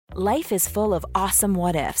Life is full of awesome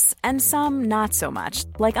what-ifs, and some not so much,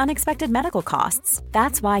 like unexpected medical costs.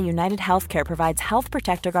 That's why United Healthcare provides Health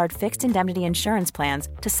Protector Guard fixed indemnity insurance plans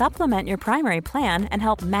to supplement your primary plan and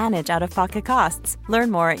help manage out-of-pocket costs.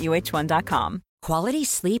 Learn more at uh1.com. Quality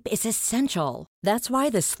sleep is essential. That's why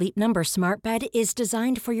the Sleep Number Smart Bed is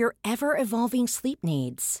designed for your ever-evolving sleep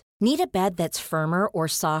needs. Need a bed that's firmer or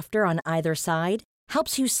softer on either side?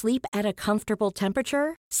 Helps you sleep at a comfortable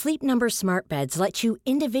temperature? Sleep Number Smart Beds let you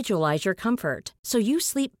individualize your comfort, so you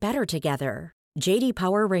sleep better together. J.D.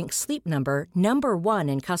 Power ranks Sleep Number number 1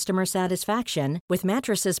 in customer satisfaction with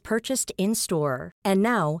mattresses purchased in-store. And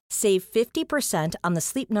now, save 50% on the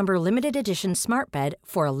Sleep Number Limited Edition Smart Bed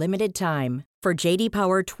for a limited time. For J.D.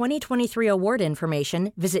 Power 2023 award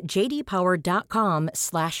information, visit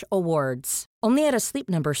jdpower.com/awards. Only at a Sleep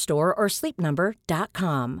Number store or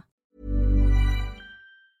sleepnumber.com.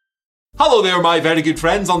 Hello there, my very good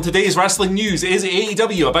friends. On today's wrestling news, is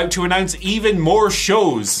AEW about to announce even more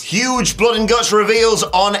shows? Huge blood and guts reveals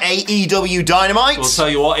on AEW Dynamite. We'll tell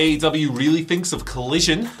you what AEW really thinks of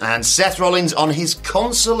Collision. And Seth Rollins on his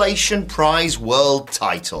Consolation Prize World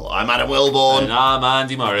title. I'm Adam Wilborn. And I'm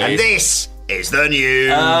Andy Murray. And this is the news.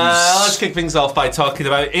 Let's kick things off by talking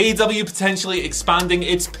about AEW potentially expanding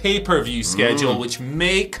its pay-per-view schedule, which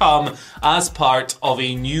may come as part of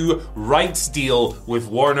a new rights deal with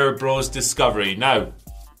Warner Bros. Discovery. Now,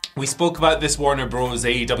 we spoke about this Warner Bros.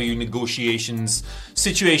 AEW negotiations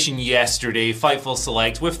situation yesterday, Fightful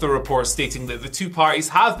Select, with the report stating that the two parties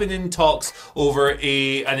have been in talks over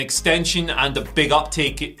an extension and a big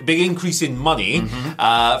increase in money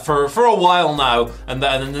for a while now, and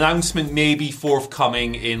that an announcement may be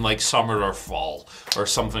forthcoming in like summer or fall or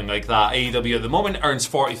something like that. AEW at the moment earns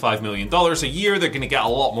 $45 million a year. They're going to get a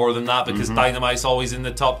lot more than that because Dynamite's always in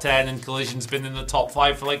the top 10 and Collision's been in the top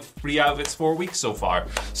 5 for like 3 out of its 4 weeks so far.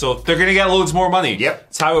 So they're going to get loads more money. Yep.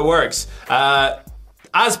 That's how it works.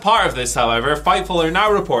 As part of this, however, Fightful are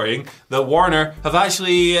now reporting that Warner have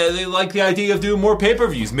actually, they like the idea of doing more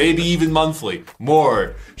pay-per-views, maybe even monthly.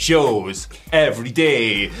 More shows every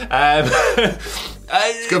day.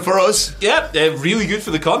 It's good for us. Yep, really good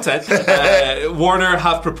for the content. Warner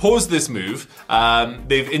have proposed this move.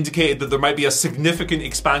 They've indicated that there might be a significant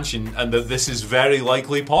expansion and that this is very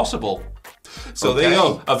likely possible. So there you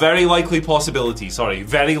go. A very likely possibility. Sorry,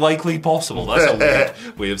 very likely possible. That's a weird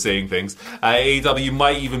way of saying things. AEW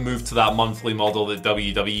might even move to that monthly model that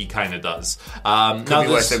WWE kind of does. Could be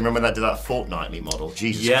worse. Remember when they did that fortnightly model?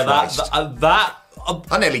 Jesus Christ. That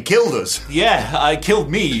that nearly killed us. Yeah, it killed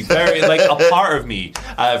me. Very, like, a part of me,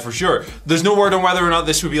 for sure. There's no word on whether or not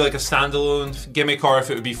this would be like a standalone gimmick or if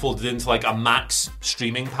it would be folded into like a max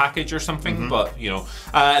streaming package or something. But, you know,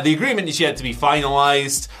 the agreement is yet to be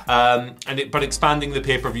finalised. But expanding the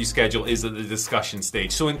pay-per-view schedule is at the discussion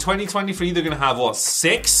stage. So in 2023, they're going to have,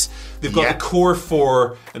 6? They've got the core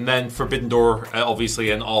 4, and then Forbidden Door,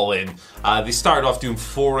 obviously, and All In. They started off doing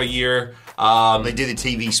 4 a year. They do the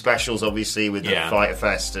TV specials, obviously, with the Fighter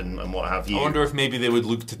Fest and what have you. I wonder if maybe they would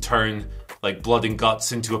look to turn like Blood and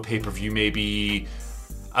Guts into a pay-per-view. Maybe,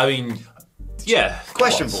 I mean, yeah.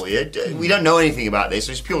 Question for you: we don't know anything about this.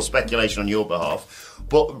 So it's pure speculation on your behalf.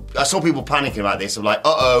 But I saw people panicking about this. I'm like,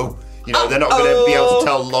 you know, they're not going to be able to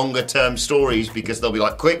tell longer-term stories because they'll be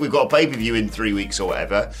like, quick, we've got a pay-per-view in 3 weeks or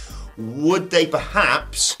whatever. Would they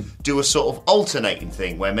perhaps do a sort of alternating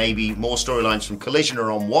thing where maybe more storylines from Collision are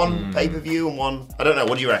on one pay-per-view and one... I don't know,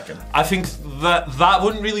 what do you reckon? I think that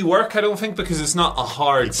wouldn't really work, I don't think, because it's not a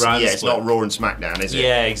hard brand it's not Raw and SmackDown, is it?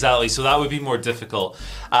 Yeah, exactly, so that would be more difficult.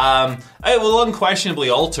 It will unquestionably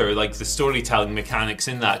alter like the storytelling mechanics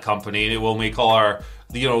in that company, and it will make all our,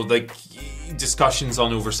 you know, like... discussions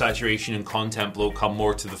on oversaturation and content bloat come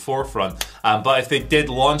more to the forefront. But if they did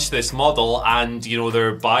launch this model and, you know,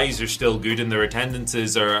 their buys are still good and their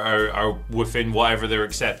attendances are within whatever their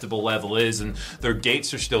acceptable level is and their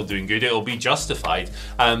gates are still doing good, it'll be justified.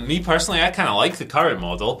 Me personally, I kind of like the current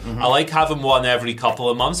model. I like having one every couple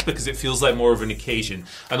of months because it feels like more of an occasion.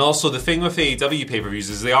 And also the thing with AEW pay-per-views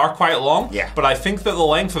is they are quite long, but I think that the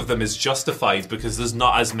length of them is justified because there's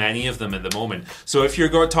not as many of them at the moment. So if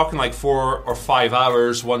you're talking like 4 or 5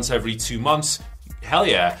 hours once every 2 months, hell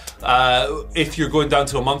yeah. If you're going down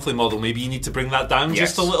to a monthly model, maybe you need to bring that down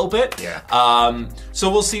just a little bit. So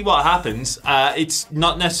we'll see what happens. It's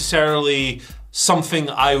not necessarily something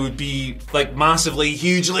I would be like massively,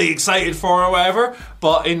 hugely excited for or whatever,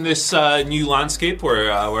 but in this new landscape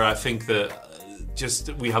where I think that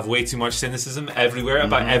we have way too much cynicism everywhere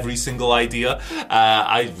about every single idea,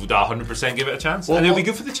 I would 100% give it a chance, and it'll be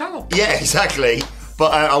good for the channel. Yeah, exactly.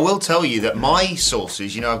 But I will tell you that my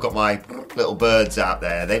sources, you know, I've got my little birds out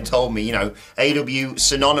there. They've told me, AEW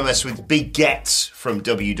synonymous with big gets from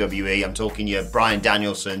WWE. I'm talking your Bryan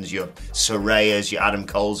Danielsons, your Sarayas, your Adam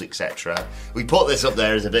Coles, etc. We put this up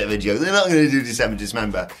there as a bit of a joke. They're not going to do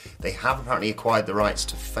Dismember. They have apparently acquired the rights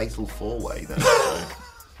to Fatal 4-Way, though.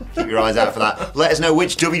 So keep your eyes out for that. Let us know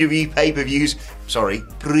which WWE pay-per-views,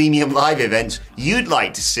 premium live events you'd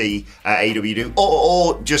like to see AEW do,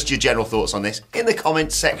 or just your general thoughts on this in the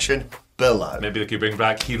comments section below. Maybe they could bring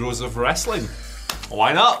back Heroes of Wrestling.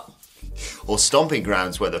 Why not? Or Stomping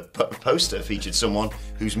Grounds, where the poster featured someone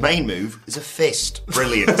whose main move is a fist.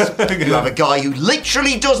 Brilliant. You have a guy who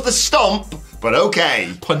literally does the stomp, but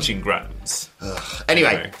okay. Punching Grounds.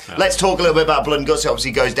 Anyway, let's talk a little bit about Blood and Guts. It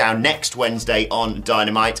obviously goes down next Wednesday on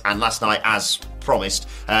Dynamite, and last night, as promised,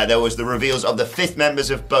 there was the reveals of the 5th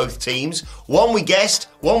members of both teams. One we guessed,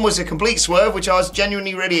 one was a complete swerve, which I was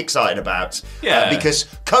genuinely really excited about. Yeah. Because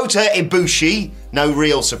Kota Ibushi, no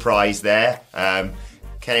real surprise there.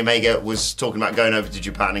 Kenny Omega was talking about going over to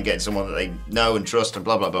Japan and getting someone that they know and trust and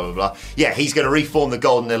blah, blah, blah, blah, blah. Yeah, he's going to reform the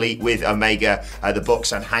Golden Elite with Omega, the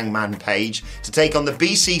Bucks and Hangman Page to take on the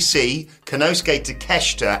BCC, Konosuke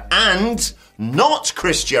Takeshita, and not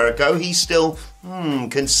Chris Jericho. He's still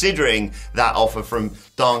considering that offer from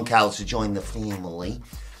Don Cal to join the family.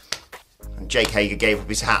 And Jake Hager gave up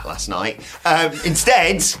his hat last night.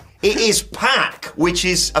 Instead, it is Pac, which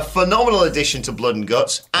is a phenomenal addition to Blood and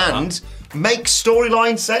Guts and makes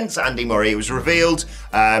storyline sense, Andy Murray. It was revealed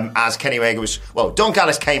as Kenny Omega was... Well, Don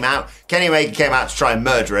Callis came out. Kenny Omega came out to try and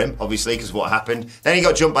murder him, obviously, because of what happened. Then he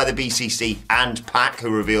got jumped by the BCC and Pac,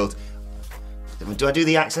 who revealed... Do I do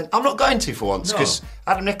the accent? I'm not going to for once, because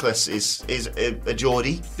Adam Nicholas is a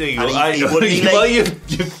Geordie. There you go.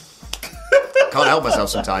 Can't help myself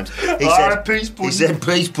sometimes. He said,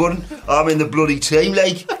 peace, pudding. I'm in the bloody team,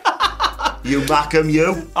 like. You Mackham,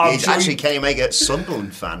 you. He's actually Kenny Omega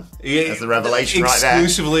Sunderland fan. Yeah, that's the revelation right there.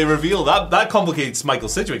 Exclusively revealed. That complicates Michael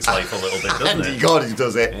Sidgwick's life a little bit, doesn't it? God, he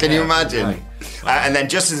does it. Can you imagine? Right. And then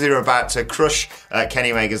just as they were about to crush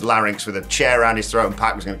Kenny Omega's larynx with a chair around his throat and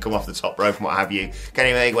Pac was going to come off the top rope and what have you,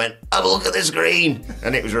 Kenny Omega went, have a look at the screen.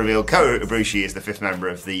 And it was revealed Kota Ibushi is the 5th member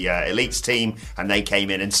of the Elites team, and they came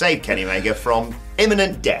in and saved Kenny Omega from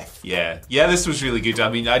imminent death. Yeah, this was really good. I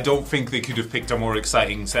mean, I don't think they could have picked a more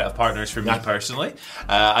exciting set of partners for me personally.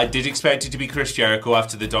 I did expect it to be Chris Jericho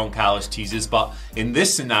after the Don Callis teases, but in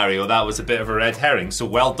this scenario, that was a bit of a red herring, so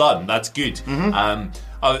well done. That's good.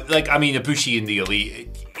 Ibushi in the Elite,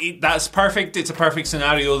 that's perfect. It's a perfect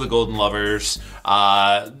scenario. The Golden Lovers,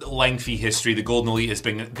 lengthy history. The Golden Elite has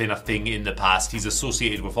been a thing in the past. He's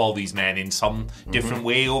associated with all these men in some different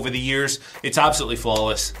way over the years. It's absolutely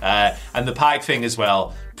flawless. And the Pac thing as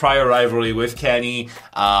well. Prior rivalry with Kenny,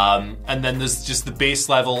 and then there's just the base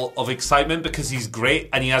level of excitement because he's great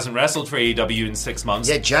and he hasn't wrestled for AEW in 6 months.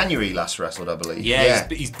 Yeah, January last wrestled, I believe. Yeah.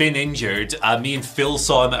 He's been injured. Me and Phil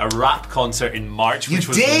saw him at a rap concert in March, which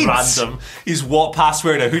was random. His what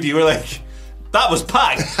password a hoodie. We're like, that was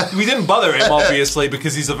Pac. We didn't bother him, obviously,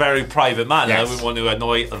 because he's a very private man. Yes. And I wouldn't want to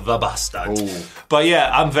annoy the bastard. Ooh. But yeah,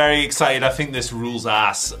 I'm very excited. I think this rules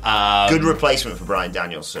ass. Good replacement for Bryan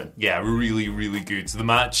Danielson. Yeah, really, really good. So the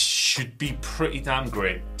match should be pretty damn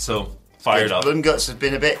great. So, fired up. Blood and Guts has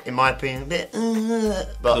been a bit, in my opinion,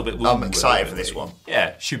 but I'm excited for this one.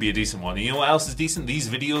 Yeah, should be a decent one. And you know what else is decent? These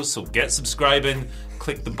videos. So get subscribing.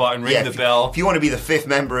 Click the button, ring the bell. If you want to be the 5th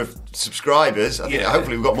member of subscribers, I think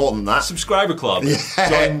hopefully we've got more than that. Subscriber club.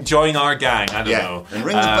 Yeah. Join our gang. I don't know. And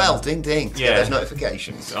ring the bell, ding ding. Get those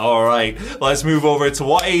notifications. All right, let's move over to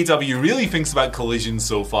what AEW really thinks about Collision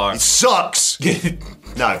so far. It sucks.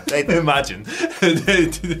 No, imagine. They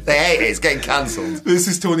hate it. It's getting cancelled. This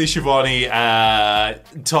is Tony Schiavone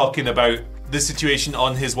talking about the situation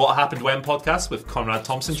on his What Happened When podcast with Conrad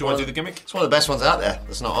Thompson. Do you want to do the gimmick? It's one of the best ones out there.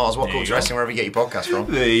 That's not ours. What Culture Wrestling, wherever you get your podcast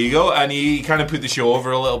from. There you go. And he kind of put the show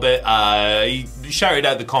over a little bit. He shouted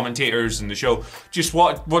out the commentators in the show just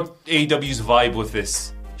what AEW's vibe with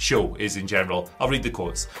this show is in general. I'll read the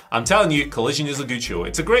quotes. I'm telling you, Collision is a good show.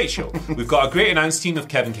 It's a great show. We've got a great announced team of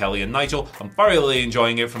Kevin Kelly and Nigel. I'm thoroughly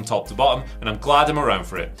enjoying it from top to bottom, and I'm glad I'm around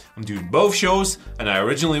for it. I'm doing both shows, and I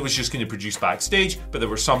originally was just going to produce backstage, but there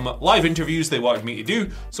were some live interviews they wanted me to do,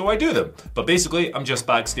 so I do them. But basically, I'm just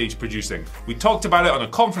backstage producing. We talked about it on a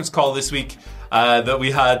conference call this week. that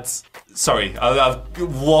we had. Sorry, I've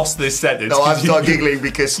lost this sentence. No, I'm not giggling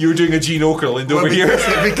because you were doing a Gene Okerlund over here.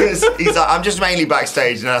 Because he's like, I'm just mainly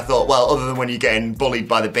backstage, and I thought, well, other than when you're getting bullied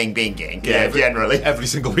by the Bing Bing Gang, generally every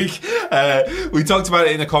single week. We talked about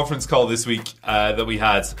it in a conference call this week that we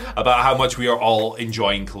had about how much we are all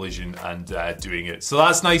enjoying Collision and doing it. So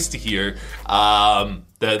that's nice to hear.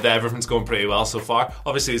 That everything's going pretty well so far.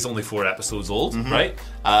 Obviously, it's only 4 episodes old, right?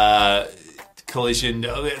 Collision.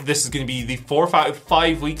 This is going to be the 4 or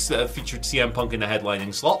 5 weeks that have featured CM Punk in the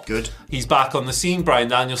headlining slot. Good. He's back on the scene. Bryan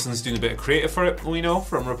Danielson's doing a bit of creative for it, we know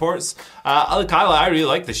from reports. I really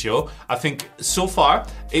like the show. I think so far,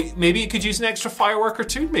 maybe it could use an extra firework or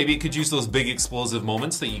two. Maybe it could use those big explosive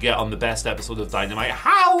moments that you get on the best episode of Dynamite.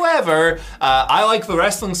 However, I like the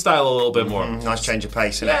wrestling style a little bit more. Nice change of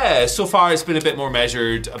pace, isn't it? Yeah, so far it's been a bit more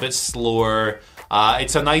measured, a bit slower.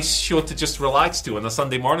 It's a nice show to just relax to on a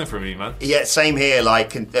Sunday morning for me, man. Yeah, same here.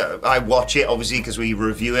 Like, I watch it, obviously, because we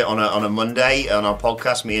review it on a Monday on our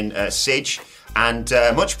podcast, me and Sidge. And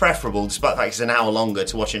much preferable, despite the fact it's an hour longer,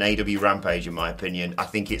 to watch an AEW Rampage, in my opinion. I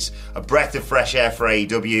think it's a breath of fresh air for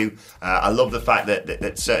AEW. I love the fact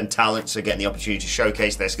that certain talents are getting the opportunity to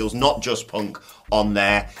showcase their skills, not just Punk on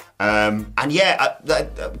there.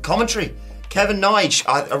 Commentary. Kevin Nige,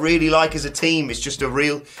 I really like as a team. It's just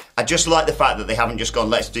I just like the fact that they haven't just gone,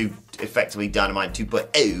 let's do effectively Dynamite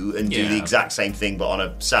 2.0 and do the exact same thing, but on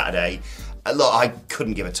a Saturday. Look, I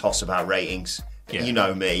couldn't give a toss about ratings. Yeah. You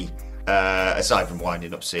know me. Aside from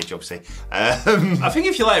winding up Sage, obviously. I think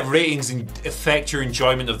if you let ratings affect your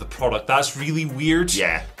enjoyment of the product, that's really weird.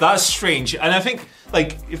 Yeah. That's strange. And I think,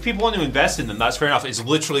 like, if people want to invest in them, that's fair enough. It's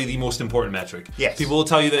literally the most important metric. Yes. People will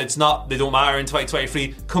tell you that they don't matter in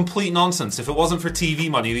 2023. Complete nonsense. If it wasn't for TV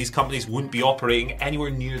money, these companies wouldn't be operating anywhere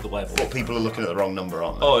near the level. But people are looking at the wrong number,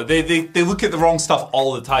 aren't they? Oh, they look at the wrong stuff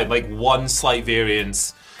all the time. Like, one slight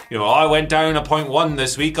variance. You know, I went down a 0.1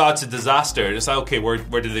 this week. Oh, it's a disaster. And it's like, okay, where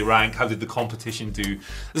did they rank? How did the competition do?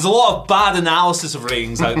 There's a lot of bad analysis of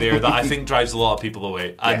ratings out there that I think drives a lot of people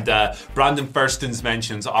away. And Brandon Thurston's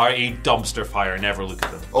mentions are a dumpster fire. Never look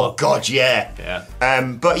at them. Oh, God, yeah. Yeah.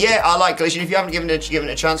 But yeah, I like Collision. If you haven't given it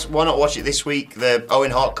a chance, why not watch it this week? The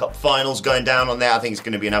Owen Hart Cup finals going down on there. I think it's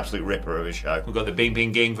going to be an absolute ripper of a show. We've got the Bing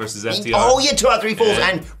Bing Gang versus FTR. Oh, yeah, 2 out of 3 falls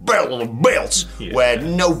and belts, where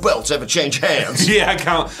no belts ever change hands. Yeah,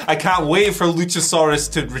 I can't wait for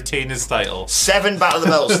Luchasaurus to retain his title. 7 Battle of the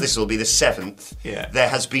Belts. This will be the 7th. Yeah. There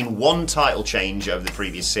has been 1 title change over the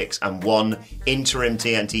previous 6 and 1 interim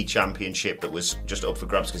TNT championship that was just up for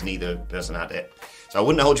grabs because neither person had it. So I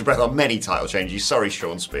wouldn't hold your breath on many title changes. Sorry,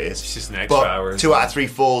 Sean Spears. It's just an extra hour. 2 out of 3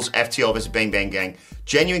 falls. FTR versus Bang Bang Gang.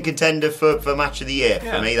 Genuine contender for match of the year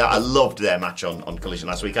for me. I loved their match on Collision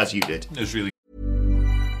last week, as you did. It was really.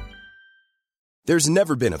 There's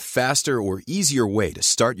never been a faster or easier way to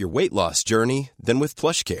start your weight loss journey than with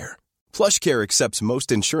PlushCare. PlushCare accepts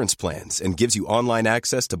most insurance plans and gives you online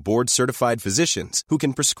access to board-certified physicians who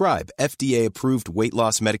can prescribe FDA-approved weight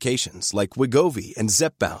loss medications like Wegovy and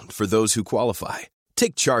Zepbound for those who qualify.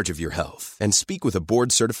 Take charge of your health and speak with a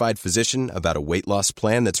board-certified physician about a weight loss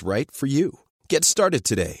plan that's right for you. Get started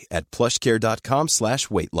today at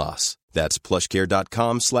plushcare.com/weight loss. That's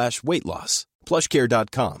plushcare.com/weight loss.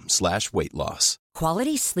 plushcare.com/weight loss.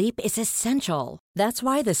 Quality sleep is essential. That's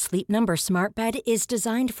why the Sleep Number Smart Bed is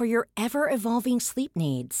designed for your ever-evolving sleep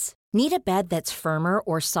needs. Need a bed that's firmer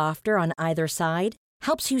or softer on either side?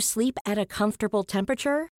 Helps you sleep at a comfortable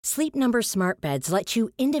temperature? Sleep Number Smart Beds let you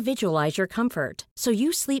individualize your comfort, so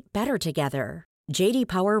you sleep better together. J.D.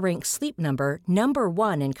 Power ranks Sleep Number number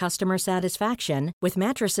 1 in customer satisfaction with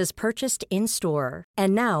mattresses purchased in-store.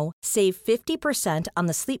 And now, save 50% on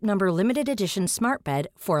the Sleep Number Limited Edition Smart Bed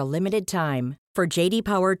for a limited time. For J.D.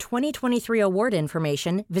 Power 2023 award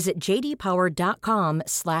information, visit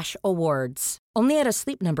jdpower.com/awards. Only at a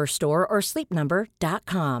Sleep Number store or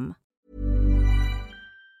sleepnumber.com.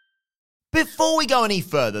 Before we go any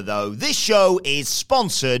further, though, this show is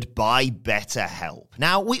sponsored by BetterHelp.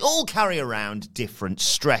 Now, we all carry around different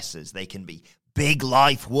stressors. They can be big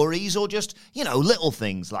life worries or just, little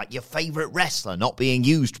things like your favorite wrestler not being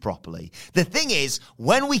used properly. The thing is,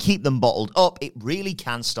 when we keep them bottled up, it really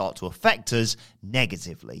can start to affect us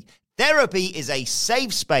negatively. Therapy is a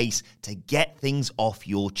safe space to get things off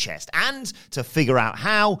your chest and to figure out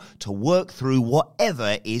how to work through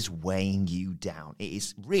whatever is weighing you down. It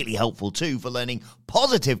is really helpful too for learning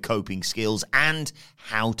positive coping skills and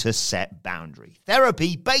how to set boundaries.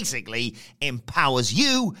 Therapy basically empowers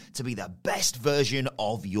you to be the best version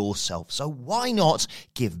of yourself. So why not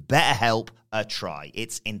give BetterHelp a try?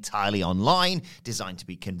 It's entirely online, designed to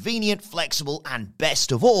be convenient, flexible, and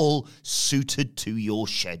best of all, suited to your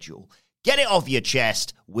schedule. Get it off your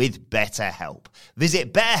chest with BetterHelp.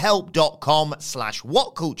 Visit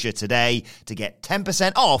betterhelp.com/whatculture today to get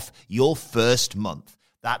 10% off your first month.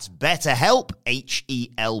 That's BetterHelp,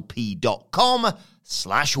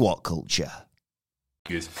 HELP.com/whatculture.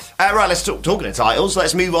 Good. Right, let's talking of titles.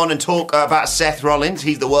 Let's move on and talk about Seth Rollins.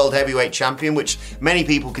 He's the World Heavyweight Champion, which many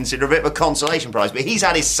people consider a bit of a consolation prize. But he's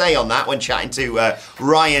had his say on that when chatting to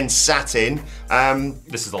Ryan Satin.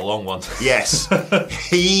 This is a long one. Yes.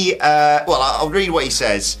 I'll read what he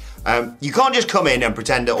says. You can't just come in and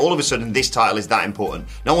pretend that all of a sudden this title is that important.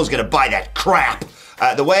 No one's going to buy that crap.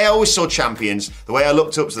 The way I always saw champions, the way I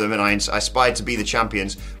looked up to them and I aspired to be the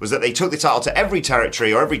champions, was that they took the title to every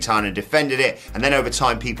territory or every town and defended it, and then over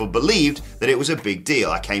time people believed that it was a big deal.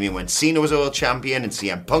 I came in when Cena was a world champion and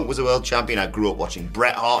CM Punk was a world champion. I grew up watching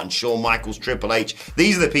Bret Hart and Shawn Michaels, Triple H.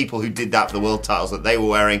 These are the people who did that for the world titles that they were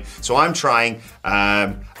wearing. So I'm trying,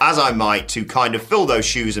 as I might, to kind of fill those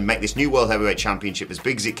shoes and make this new World Heavyweight Championship as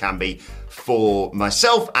big as it can be for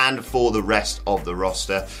myself and for the rest of the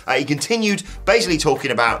roster. He continued basically talking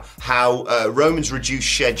about how Roman's reduced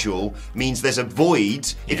schedule means there's a void.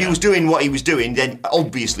 If he was doing what he was doing, then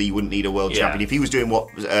obviously you wouldn't need a world champion. If he was doing what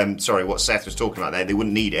Seth was talking about there, they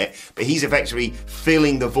wouldn't need it. But he's effectively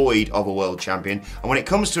filling the void of a world champion. And when it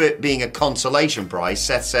comes to it being a consolation prize,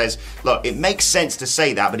 Seth says, look, it makes sense to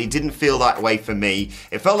say that, but it didn't feel that way for me.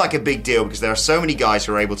 It felt like a big deal because there are so many guys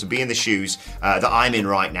who are able to be in the shoes that I'm in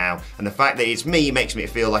right now. And the fact that it's me makes me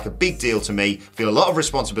feel like a big deal to me. Feel a lot of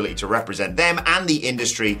responsibility to represent them and the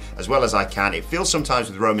industry as well as I can. It feels sometimes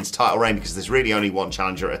with Roman's title reign, because there's really only one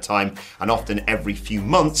challenger at a time, and often every few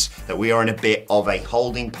months, that we are in a bit of a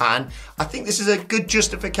holding pan. I think this is a good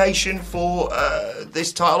justification for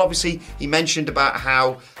this title. Obviously, he mentioned about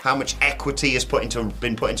how much equity has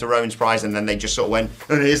been put into Roman's prize, and then they just sort of went,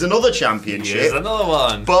 and here's another championship. Here's another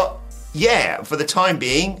one. But yeah, for the time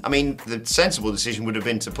being, I mean, the sensible decision would have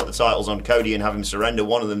been to put the titles on Cody and have him surrender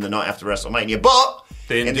one of them the night after WrestleMania. But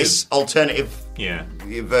in this alternative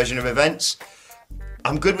version of events,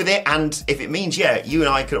 I'm good with it. And if it means, you and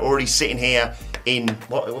I could already sit in here in,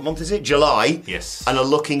 what month is it? July. Yes. And are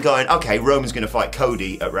looking, going, okay, Roman's going to fight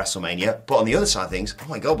Cody at WrestleMania. But on the other side of things, oh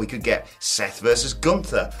my God, we could get Seth versus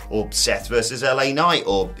Gunther, or Seth versus LA Knight,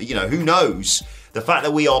 or, who knows? The fact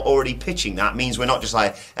that we are already pitching that means we're not just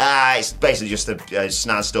like, it's basically just a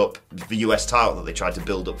snazzed up the US title that they tried to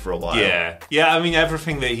build up for a while. Yeah, I mean,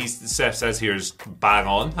 everything that Seth says here is bang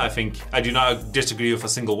on. I think I do not disagree with a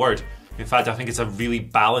single word. In fact, I think it's a really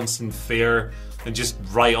balanced and fair and just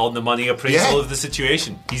right on the money appraisal of the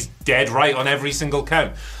situation. He's dead right on every single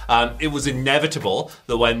count. It was inevitable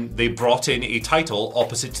that when they brought in a title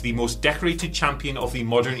opposite to the most decorated champion of the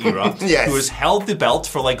modern era, who has held the belt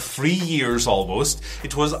for like 3 years almost,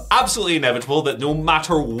 it was absolutely inevitable that no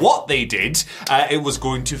matter what they did, it was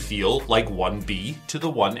going to feel like 1B to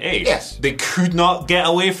the 1A. Yes. They could not get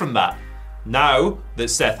away from that. Now that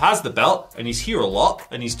Seth has the belt and he's here a lot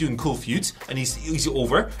and he's doing cool feuds and he's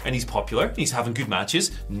over and he's popular and he's having good matches,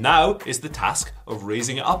 now is the task of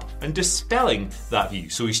raising it up and dispelling that view.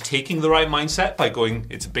 So he's taking the right mindset by going,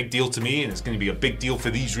 it's a big deal to me and it's going to be a big deal for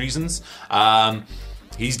these reasons.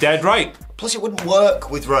 He's dead right. Plus, it wouldn't work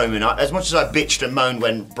with Roman. As much as I bitched and moaned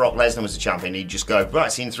when Brock Lesnar was the champion, he'd just go,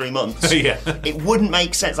 right, see you in 3 months. It wouldn't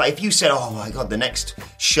make sense. Like, if you said, oh my God, the next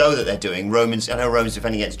show that they're doing, I know Roman's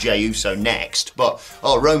defending against Jey Uso next, but,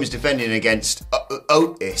 Roman's defending against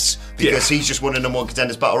Otis because he's just won a number one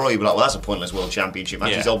contenders battle royal. You'd be like, well, that's a pointless world championship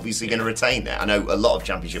match. He's obviously going to retain that. I know a lot of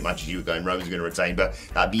championship matches you were going, Roman's going to retain, but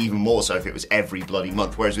that'd be even more so if it was every bloody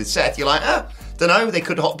month. Whereas with Seth, you're like, don't know, they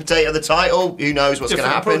could hot potato the title. Who knows what's going to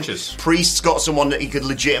happen? Approaches. Priest's got someone that he could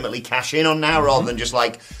legitimately cash in on now, rather than just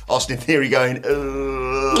like Austin Theory going,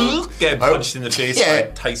 getting punched in the face by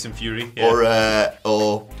Tyson Fury,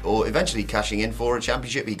 or eventually cashing in for a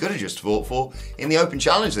championship he could have just fought for in the Open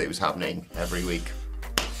Challenge that was happening every week.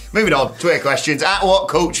 Moving on, Twitter questions. At What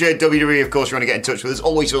Culture WWE, of course, you want to get in touch with us.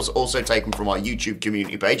 Always also take them from our YouTube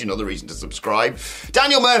community page. Another reason to subscribe.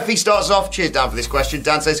 Daniel Murphy starts off. Cheers, Dan, for this question.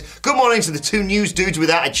 Dan says, good morning to the two news dudes with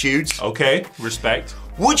attitudes. Okay, respect.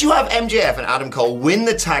 Would you have MJF and Adam Cole win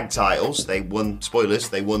the tag titles? They won, spoilers,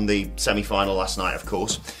 they won the semi-final last night, of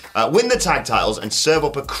course. Win the tag titles and serve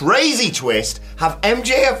up a crazy twist. Have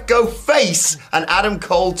MJF go face and Adam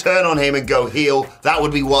Cole turn on him and go heel. That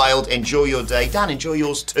would be wild. Enjoy your day. Dan, enjoy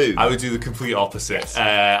yours too. I would do the complete opposite. Yes.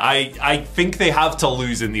 I think they have to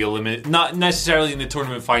lose in the not necessarily in the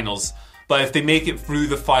tournament finals. But if they make it through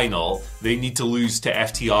the final, they need to lose to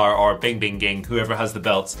FTR or Bing Bing Gang, whoever has the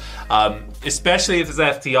belts. Especially if it's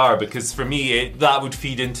FTR, because for me, that would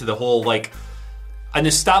feed into the whole, like, an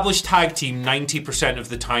established tag team 90% of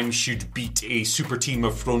the time should beat a super team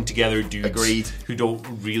of thrown together dudes. Agreed. Who don't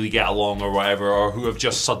really get along or whatever, or who have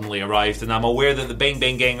just suddenly arrived. And I'm aware that the Bang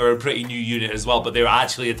Bang Gang are a pretty new unit as well, but they're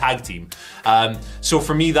actually a tag team. So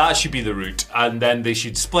for me, that should be the route. And then they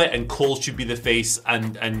should split, and Cole should be the face,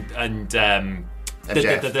 and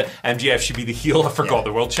MJF should be the heel. I forgot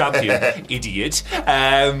the world champion. Idiot.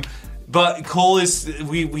 But Cole is...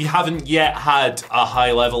 We haven't yet had a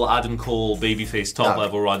high-level Adam Cole babyface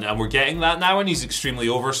top-level run, and we're getting that now, and he's extremely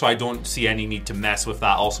over, so I don't see any need to mess with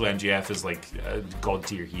that. Also, MJF is like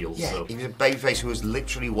god-tier heel. Yeah, so. he was a babyface who was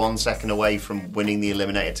literally 1 second away from winning the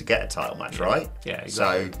Eliminator to get a title match, right? Yeah,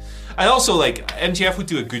 exactly. So... And also, like, MJF would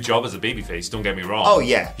do a good job as a babyface, don't get me wrong. Oh,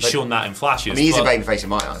 yeah. He's shown that in flashes. I mean, he's a babyface in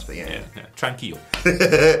my eyes, but yeah. Tranquilo.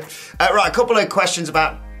 Right, a couple of questions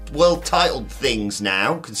about world title things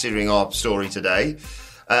now, considering our story today.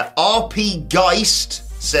 RP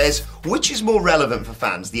Geist says, which is more relevant for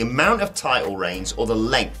fans, the amount of title reigns or the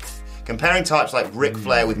length? Comparing types like Ric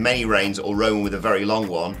Flair with many reigns or Roman with a very long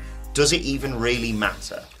one, does it even really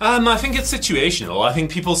matter? I think it's situational. I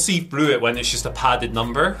think people see through it when it's just a padded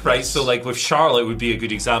number, right? Yes. So, like, with Charlotte would be a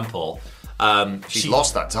good example. She's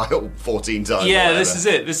lost that title 14 times. Yeah, this is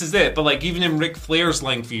it. But like, even in Ric Flair's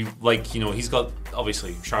length, he's got,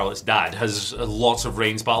 obviously, Charlotte's dad has lots of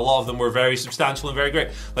reigns, but a lot of them were very substantial and very great.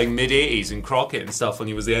 Like mid-80s in Crockett and stuff when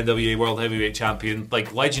he was the NWA World Heavyweight Champion,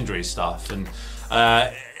 like legendary stuff. And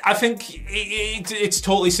I think it's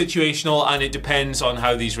totally situational, and it depends on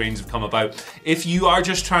how these reigns have come about. If you are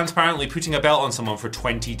just transparently putting a belt on someone for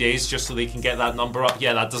 20 days just so they can get that number up,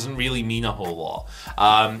 yeah, that doesn't really mean a whole lot.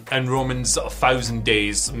 And Roman's 1,000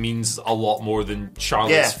 days means a lot more than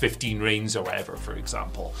Charlotte's 15 reigns or whatever, for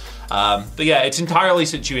example. But yeah, it's entirely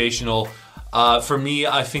situational. For me,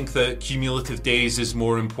 I think that cumulative days is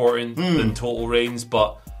more important than total reigns,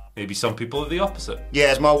 but maybe some people are the opposite. Yeah,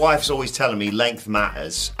 as my wife's always telling me, length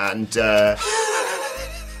matters, and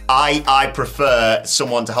I prefer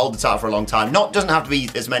someone to hold the title for a long time. Doesn't have to be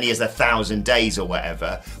as many as 1,000 days or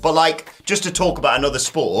whatever, but like, just to talk about another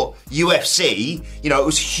sport, UFC,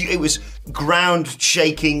 it was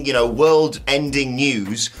ground-shaking, world-ending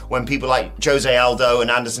news when people like Jose Aldo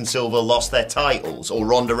and Anderson Silva lost their titles, or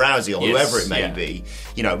Ronda Rousey, or whoever it may be.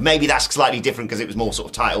 Maybe that's slightly different because it was more sort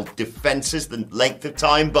of title defences than length of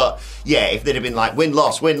time, but yeah, if they'd have been like win,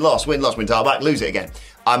 loss, win, title back, lose it again.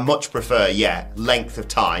 I much prefer, length of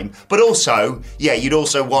time. But also, you'd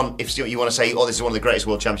also want, if you want to say, this is one of the greatest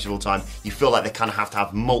world champions of all time, you feel like they kind of have to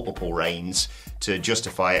have multiple reigns to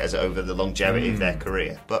justify it as over the longevity of their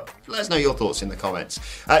career. But let us know your thoughts in the comments.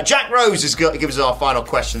 Jack Rose gives us our final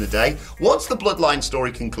question of the day. Once the Bloodline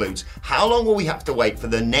story concludes, how long will we have to wait for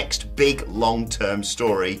the next big long-term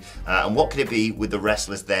story? And what could it be with the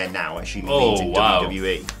wrestlers there now, as she means in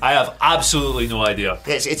WWE? I have absolutely no idea.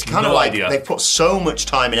 Yeah, it's kind of like they've put so much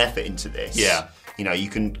time and effort into this. Yeah. You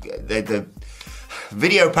can... the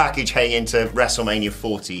video package heading into WrestleMania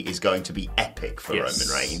 40 is going to be epic for Roman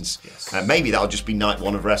Reigns. Yes. Maybe that'll just be night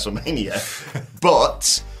one of WrestleMania.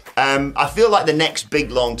 But I feel like the next big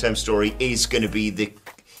long-term story is going to be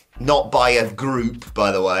not by a group,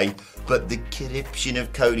 by the way, but the corruption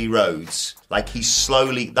of Cody Rhodes. Like, he's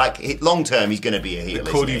slowly, long term, he's going to be a heel.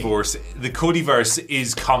 The Codyverse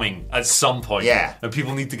is coming at some point. Yeah. And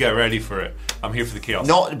people need to get ready for it. I'm here for the chaos.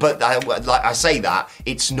 I say that,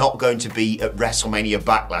 it's not going to be at WrestleMania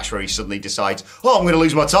Backlash where he suddenly decides, I'm going to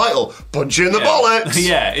lose my title. Punch you in the bollocks.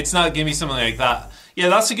 Yeah, it's not going to be something like that. Yeah,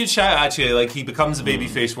 that's a good shout, actually. Like, he becomes a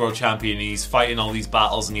babyface world champion, and he's fighting all these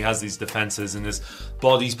battles, and he has these defenses, and his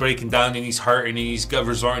body's breaking down, and he's hurting, and he's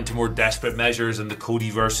resorting to more desperate measures, and the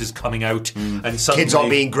Codyverse is coming out, and suddenly... Kid's not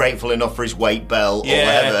being grateful enough for his weight belt, or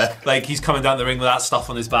whatever. Like, he's coming down the ring with that stuff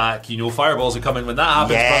on his back. Fireballs are coming when that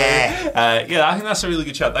happens, brother. I think that's a really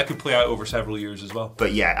good shout. That could play out over several years as well.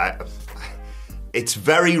 But it's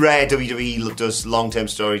very rare WWE does long-term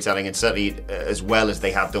storytelling, and certainly as well as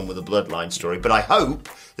they have done with the Bloodline story. But I hope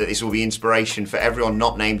that this will be inspiration for everyone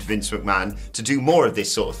not named Vince McMahon to do more of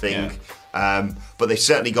this sort of thing. Yeah. But they've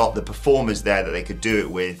certainly got the performers there that they could do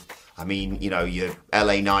it with. I mean, your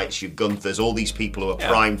LA Knights, your Gunthers, all these people who are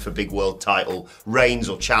primed for big world title reigns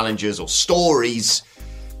or challenges or stories.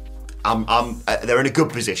 They're in a good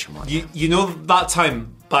position right now. That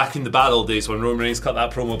time back in the bad old days when Roman Reigns cut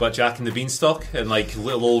that promo about Jack and the Beanstalk, and like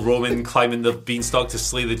little old Roman climbing the Beanstalk to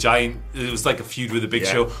slay the giant. It was like a feud with the Big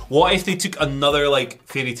Show. What if they took another like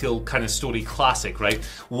fairy tale kind of story classic, right?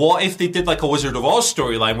 What if they did like a Wizard of Oz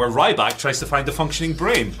storyline where Ryback tries to find a functioning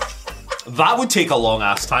brain? That would take a long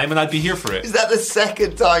ass time, and I'd be here for it. Is that the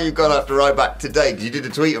second time you've gone after Ryback today? Because you did a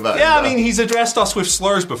tweet about it. Yeah, I mean, he's addressed us with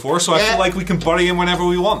slurs before, so I feel like we can bury him whenever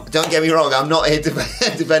we want. Don't get me wrong, I'm not here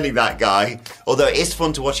defending that guy. Although it is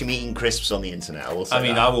fun to watch him eating crisps on the internet. I will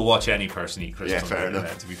say I will watch any person eat crisps on the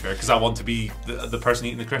internet, to be fair, because I want to be the person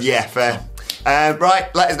eating the crisps. Yeah, fair.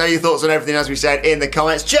 Right, let us know your thoughts on everything, as we said, in the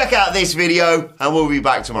comments. Check out this video, and we'll be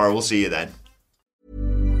back tomorrow. We'll see you then.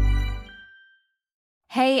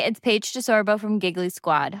 Hey, it's Paige DeSorbo from Giggly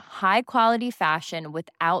Squad. High quality fashion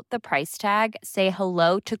without the price tag. Say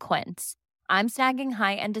hello to Quince. I'm snagging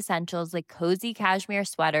high-end essentials like cozy cashmere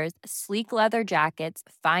sweaters, sleek leather jackets,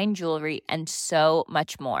 fine jewelry, and so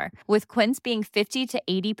much more. With Quince being 50 to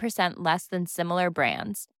 80% less than similar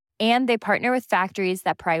brands. And they partner with factories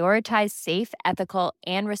that prioritize safe, ethical,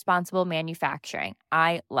 and responsible manufacturing.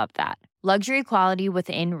 I love that. Luxury quality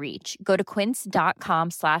within reach. Go to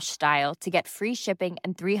quince.com/style to get free shipping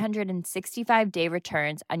and 365-day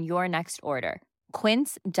returns on your next order.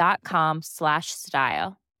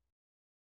 Quince.com/style.